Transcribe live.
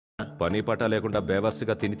పని పట్ట లేకుండా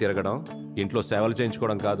బేవర్స్గా తిని తిరగడం ఇంట్లో సేవలు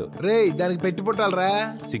చేయించుకోవడం కాదు. రే దానికి పెట్టి పుట్టాలరా.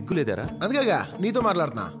 సిగ్గు లేదారా? అందుకేగా నీతో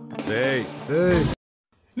మాట్లాడుతున్నా.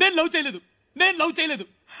 నేను లవ్ చేయలేదు.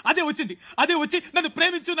 అదే వచ్చి నన్ను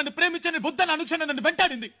ప్రేమించని వద్దని అనుక్షణం నన్ను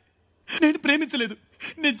వెంటాడింది. నేను ప్రేమించలేదు.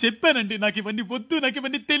 నేను చెప్పానండి, నాకు ఇవన్నీ వద్దు, నాకు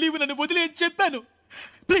ఇవన్నీ తెలియవు, నన్ను వదిలే చెప్పాను.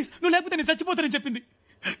 ప్లీజ్ నువ్వు లేకపోతే నేను చచ్చిపోతానని చెప్పింది.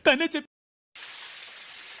 తనే చెప్పి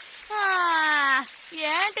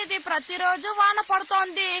ఏంటిది ప్రతిరోజు వాన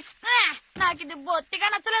పడుతోంది, నాకు ఇది బొత్తిగా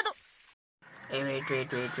నచ్చలేదు.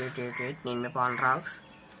 నేను మీ పవన్ రాక్స్.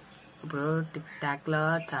 ఇప్పుడు టిక్ టాక్ లో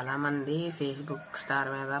చాలా మంది ఫేస్బుక్ స్టార్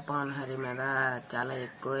మీద, పవన్ హరి మీద చాలా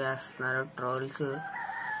ఎక్కువ చేస్తున్నారు ట్రోల్స్.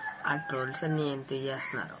 ఆ ట్రోల్స్ అన్ని ఎంత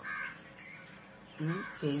చేస్తున్నారు,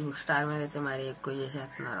 ఫేస్బుక్ స్టార్ మీద అయితే మరీ ఎక్కువ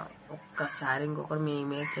చేసేస్తున్నారు. ఒక్కసారి ఇంకొకరు మీ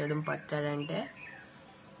మీద చేయడం పట్టాడంటే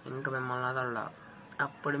ఇంక మిమ్మల్ని వదలడం,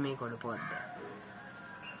 అప్పుడు మీకు ఓడిపోద్ది.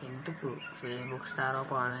 ఎందుకు Facebook star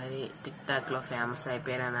Pawan Hari tick talk లో ఫేమస్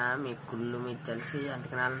అయిపోయారనా మీ కుళ్ళు మీకు తెలిసి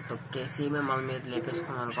అందుకని వాళ్ళని తొక్కేసి మిమ్మల్ని మీరు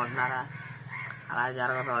లేపేసుకుని అనుకుంటున్నారా? అలా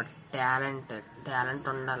జరగదు. టాలెంట్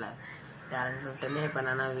ఉండాలి. టాలెంట్ ఉంటేనే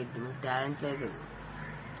పని విద్య. మీకు టాలెంట్ లేదు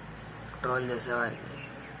ట్రోల్ చేసేవారికి.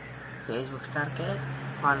 ఫేస్బుక్ స్టార్కే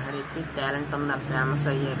పవన్ హరికి టాలెంట్ ఉండాలి, ఫేమస్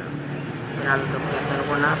అయ్యారు. మీరు వాళ్ళు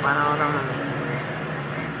తొక్కేద్దనుకున్నా పని అవడం.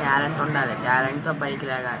 టాలెంట్ ఉండాలి, టాలెంట్తో పైకి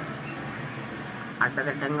లేగాలి.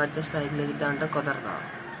 అడ్డదిడ్డంగా వచ్చేసి పైకి లేగితే ఉంటే కుదరదు.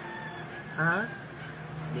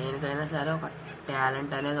 దేనికైనా సరే ఒక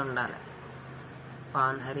టాలెంట్ అనేది ఉండాలి.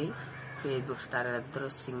 పవన్ హరి ఫేస్బుక్ స్టార్ ఇద్దరు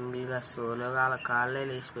సింగిల్గా సోలోగా వాళ్ళ కాళ్ళే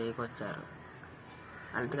లేచి పైకి వచ్చారు,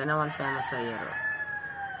 అందుకనే వాళ్ళు ఫేమస్ అయ్యారు.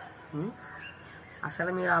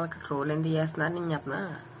 అసలు మీరు వాళ్ళకి ట్రోల్ ఎందుకు చేస్తున్నారు నేను చెప్పనా?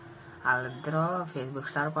 వాళ్ళిద్దరూ ఫేస్బుక్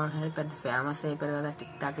స్టార్ పవన్ హరి పెద్ద ఫేమస్ అయిపోయారు కదా,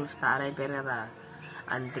 టిక్ టాక్లో స్టార్ అయిపోయారు కదా,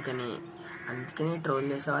 అందుకని ట్రోల్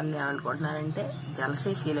చేసే వాళ్ళు ఏమనుకుంటున్నారంటే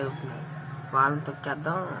జలసీ ఫీల్ అవుతున్నారు. వాళ్ళని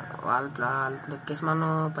తొక్కేద్దాం, వాళ్ళని తొక్కేసి మనం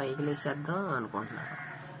పైకి లేసేద్దాం అనుకుంటున్నారు.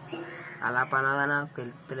 అలా పనదని నాకు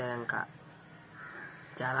తెలుస్తలేదు. ఇంకా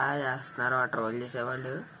చాలా చేస్తున్నారు ఆ ట్రోల్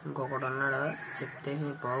చేసేవాళ్ళు. ఇంకొకటి ఉన్నాడు, చెప్తే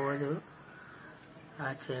పోవద్దు,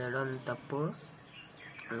 అలా చేయడం తప్పు.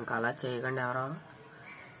 ఇంకా అలా చేయకండి. ఎవరో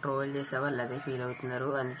ట్రోల్ చేసేవాళ్ళు అదే ఫీల్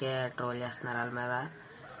అవుతున్నారు, అందుకే ట్రోల్ చేస్తున్నారు వాళ్ళ మీద.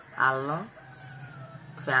 వాళ్ళు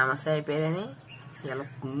ఫేమస్ అయిపోయారని ఇలా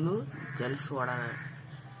కుళ్ళు జెల్స్ కూడా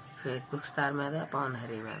ఫేస్బుక్ స్టార్ మీద, పవన్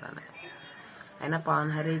హరి మీద. అయినా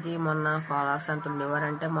పవన్ హరికి మొన్న ఫాలోవర్స్ ఎంత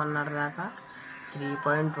ఉండేవారంటే మొన్నటిదాకా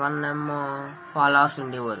 3.1 ఫాలోవర్స్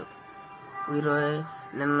ఉండేవారు. ఈరోజు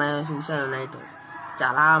నిన్న చూశాను నైట్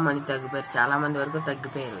చాలా మంది తగ్గిపోయారు, చాలా మంది వరకు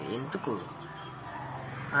తగ్గిపోయారు. ఎందుకు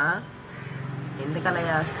అలా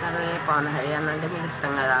చేస్తున్నారు? పవన్ హరి అనంటే మీకు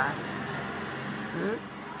ఇష్టం కదా.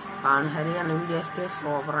 పవన్ హరి అన్న వీడియోస్కి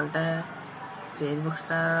సూపర్ ఉంటాయి, ఫేస్బుక్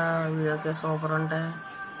స్టార్ వీడియోకి సూపర్ ఉంటాయి.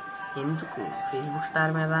 ఎందుకు ఫేస్బుక్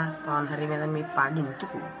స్టార్ మీద, పవన్ హరి మీద మీ పాట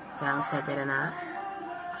ఎందుకు? ఫేమస్ అయిపోయారేనా?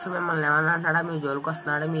 అసలు మిమ్మల్ని ఏమన్నా అంటాడా? మీ జోలికి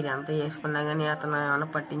వస్తున్నాడా? మీరు ఎంత చేసుకున్నా కానీ అతను ఏమన్నా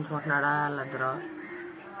పట్టించుకుంటున్నాడా? వాళ్ళిద్దరూ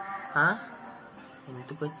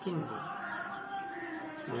ఎందుకు వచ్చింది?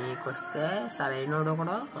 మీకు వస్తే సరైనోడు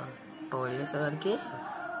కూడా ట్రోల్ చేసేవారికి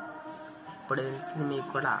ఇప్పుడు వెళ్తుంది మీకు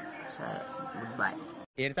కూడా. సరే, గుడ్ బై.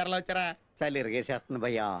 ఏడు తరలో వచ్చారా? చలి ఇరిగేసేస్తుంది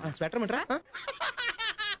భయ్యా. స్వెటర్ మిట్రా,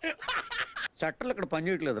 స్వెటర్లు ఇక్కడ పని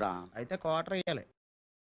చేయట్లేదురా. అయితే క్వార్టర్ వేయాలి.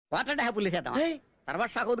 వాటర్ అంటే హ్యాపీలు చేద్దాం, తర్వాత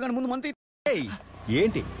షాక్ అవుతుంది కానీ ముందు మంత్.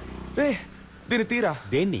 ఏంటి దీన్ని తీరా?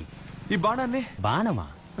 దేన్ని? ఈ బాణాన్ని. బాణమా?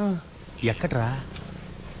 ఎక్కడ్రా?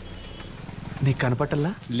 నీకు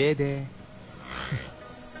కనపట్టల్లా? లేదే.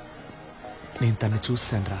 నేను తను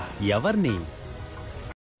చూసాను రా. ఎవరిని?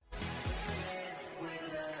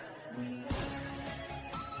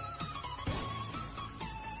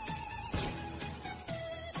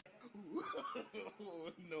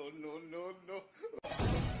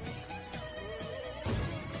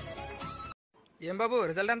 ఏం బాబు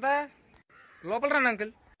రిజల్ట్ ఎంత? లోపల రండి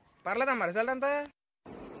అంకుల్. పర్లేదమ్మా, రిజల్ట్ ఎంత?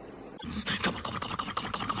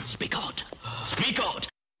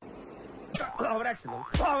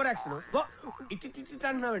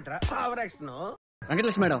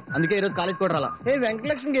 వెంకటలక్ష్మి మేడం, అందుకే ఈ రోజు కాలేజ్ కూడా రాలా.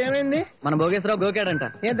 వెంకటలక్ష్మికి ఏమైంది? మన భోగేశ్వరరావు గోకాడంట.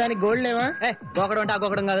 దానికి గోల్డ్ లేవా? గోకడం అంటే ఆ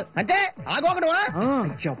గోకడం కాదు. అంటే ఆ గోకడమా?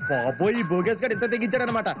 బాబోయ్, ఈ భోగేశ్ గారు ఎంత తెగించాడు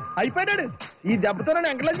అనమాట. అయిపోయాడు. ఈ దెబ్బతో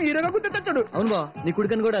వెంకటలక్ష్మి హీరోగా గుర్తొచ్చాడు. అవును బా, నీ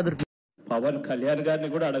కుడికని కూడా అదురుతుంది. పవన్ కళ్యాణ్ గారిని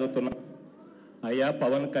కూడా అడుగుతున్నా, అయ్యా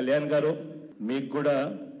పవన్ కళ్యాణ్ గారు, మీకు కూడా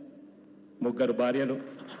 3 భార్యలు,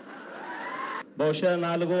 బహుశా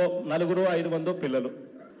 4-5 పిల్లలు.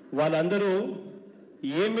 వాళ్ళందరూ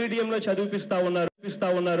ఏ మీడియంలో చదివిపిస్తా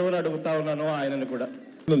ఉన్నారు అని అడుగుతా ఉన్నాను ఆయనను కూడా.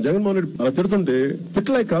 జగన్మోహన్ రెడ్డి అలా తిడుతుంటే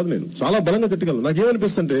తిట్టలే కాదు, నేను చాలా బలంగా తిట్టగలను.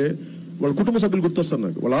 నాకేమనిపిస్తుంటే వాళ్ళ కుటుంబ సభ్యులు గుర్తొస్తారు,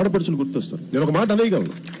 నాకు వాళ్ళ ఆడపడుచులు గుర్తొస్తారు. నేను ఒక మాట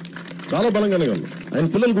అనేయగలను, చాలా బలంగా అనగలను. ఆయన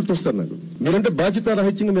పిల్లలు గుర్తొస్తారు నాకు. మీరంటే బాధ్యత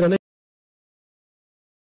రహిత్యంగా మీరు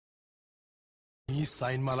నీ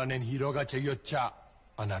సైన్మాలో నేను హీరోగా చెయ్యొచ్చా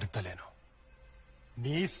అని అడగలేను.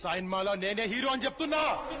 నీ సైన్మాలో నేనే హీరో అని చెప్తున్నా.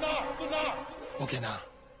 ఓకేనా?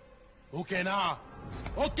 ఓకేనా?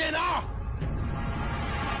 ఓకేనా?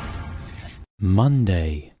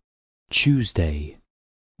 Monday, Tuesday,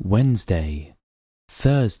 Wednesday,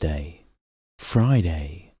 Thursday, Friday,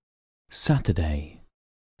 Saturday,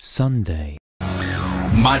 Sunday.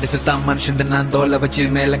 ಮಾಡಿಸುತ್ತ ಮನುಷ್ಯಂದ ನಾನ್ ತೋಳ ಬಚ್ಚಿ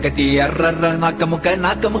ಮೇಲೆ ಕಟ್ಟಿ ಅರ್ರರ್ರ ನಾಕ ಮುಖ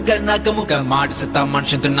ಮಾಡಿಸುತ್ತ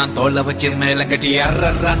ಮನುಷ್ಯಂದ ನಾನ್ ತೋಳ ಬಚ್ಚಿ ಮೇಲೆ ಕಟ್ಟಿ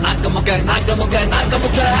ಅರ್ರರ್ರ ನಾಕ ಮುಖ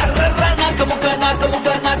ಅರ್ರರ್ರ ನಾಕ ಮುಖ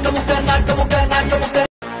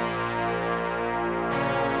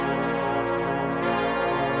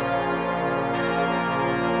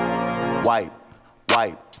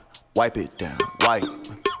Wipe it down.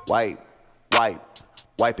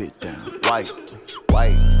 Wipe it down.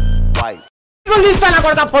 Wipe.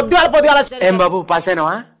 ఏం బాబు పాస్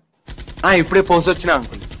అయినావా? ఇప్పుడే పోస్ట్ వచ్చినా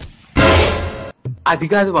అనుకున్నా. అది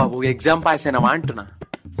కాదు బాబు, ఎగ్జామ్ పాస్ అయినావా అంటున్నా.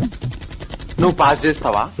 నువ్వు పాస్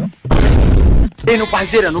చేస్తావా? నువ్వు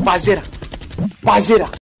పాస్ చేయరా.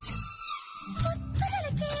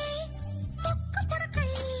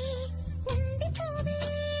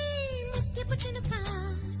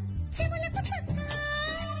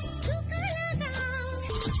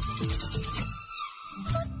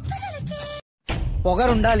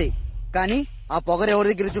 పొగరు ఉండాలి, కానీ ఆ పొగరు ఎవరి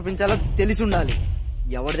దగ్గర చూపించాలో తెలిసి ఉండాలి.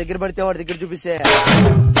 ఎవరి దగ్గర పడితే వాడి దగ్గర చూపిస్తే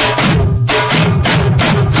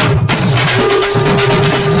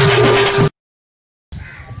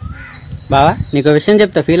బావా నీకు విషయం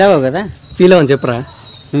చెప్తా, ఫీల్ అవ్వవు కదా? ఫీల్ అవ్వని చెప్పరా.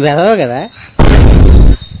 నువ్వు ఎదవవు కదా?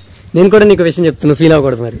 నేను కూడా నీకు విషయం చెప్తా, నువ్వు ఫీల్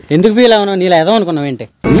అవ్వకూడదు. మరి ఎందుకు ఫీల్ అవ్వను? నీలా ఎదవ అనుకున్నావు ఏంటి?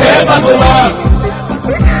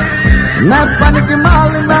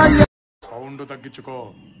 సౌండ్ తగ్గించుకో.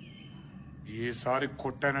 ఈసారి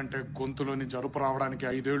కొట్టానంటే గొంతులోని జరుపు రావడానికి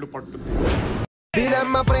 5 ఏళ్లు పట్టుద్ది.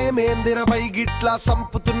 దినమ్మ ప్రేమేందిరపై గిట్లా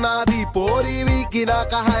సంపుతున్నది. పోరి వీకి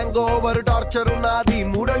నాక హ్యాంగ్ ఓవర్ టార్చర్ ఉన్నది.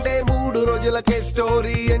 3 అంటే 3 రోజులకే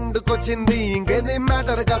స్టోరీ ఎండుకొచ్చింది. ఇంకేంది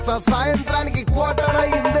మ్యాటర్ కాస్త సాయంత్రానికి క్వార్టర్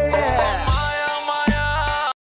అయిందే.